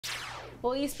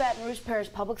Well, East Baton Rouge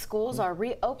Parish Public Schools are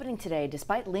reopening today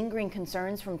despite lingering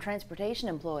concerns from transportation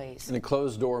employees. In a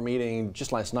closed-door meeting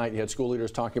just last night, you had school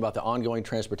leaders talking about the ongoing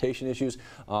transportation issues,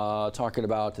 talking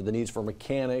about the needs for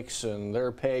mechanics and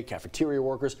their pay, cafeteria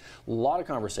workers. A lot of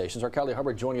conversations. Our Callie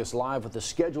Hubbard joining us live with the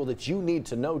schedule that you need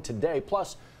to know today,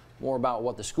 plus more about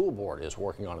what the school board is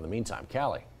working on in the meantime.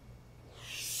 Callie.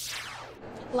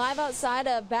 Live outside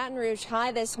of Baton Rouge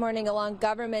High this morning along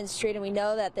Government Street, and we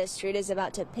know that this street is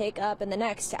about to pick up in the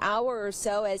next hour or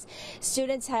so as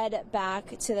students head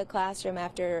back to the classroom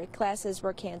after classes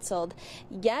were canceled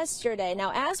yesterday.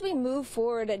 Now, as we move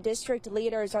forward, district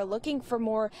leaders are looking for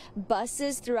more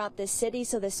buses throughout the city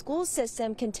so the school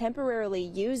system can temporarily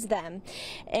use them.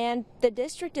 And the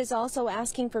district is also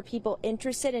asking for people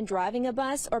interested in driving a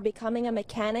bus or becoming a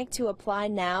mechanic to apply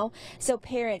now. So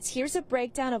parents, here's a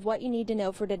breakdown of what you need to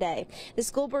know for today. The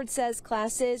school board says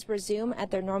classes resume at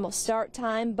their normal start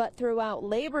time, but throughout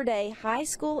Labor Day, high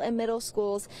school and middle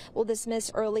schools will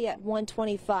dismiss early at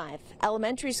 1:25.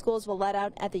 Elementary schools will let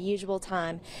out at the usual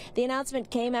time. The announcement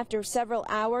came after several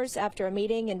hours after a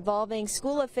meeting involving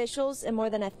school officials and more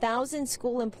than 1,000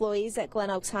 school employees at Glen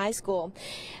Oaks High School.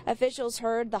 Officials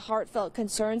heard the heartfelt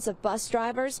concerns of bus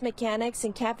drivers, mechanics,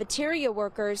 and cafeteria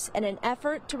workers in an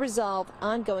effort to resolve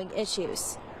ongoing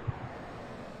issues.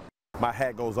 My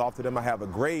hat goes off to them. I have a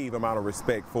grave amount of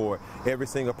respect for every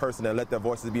single person that let their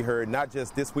voices be heard, not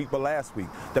just this week, but last week.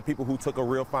 The people who took a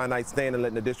real finite stand and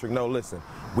letting the district know, listen,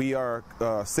 we are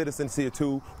citizens here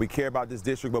too. We care about this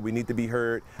district, but we need to be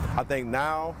heard. I think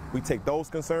now we take those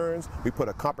concerns, we put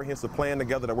a comprehensive plan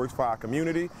together that works for our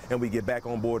community, and we get back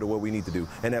on board to what we need to do.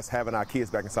 And that's having our kids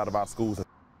back inside of our schools.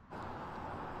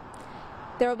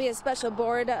 There will be a special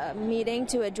board meeting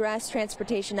to address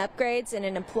transportation upgrades and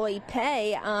an employee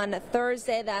pay on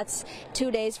Thursday. That's 2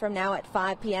 days from now at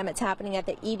 5 p.m. It's happening at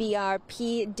the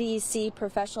EBRPSS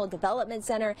Professional Development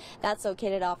Center. That's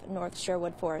located off North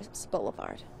Sherwood Forest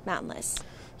Boulevard. Mountain Liz.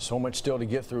 So much still to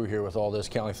get through here with all this.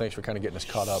 Callie, thanks for kind of getting us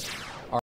caught up.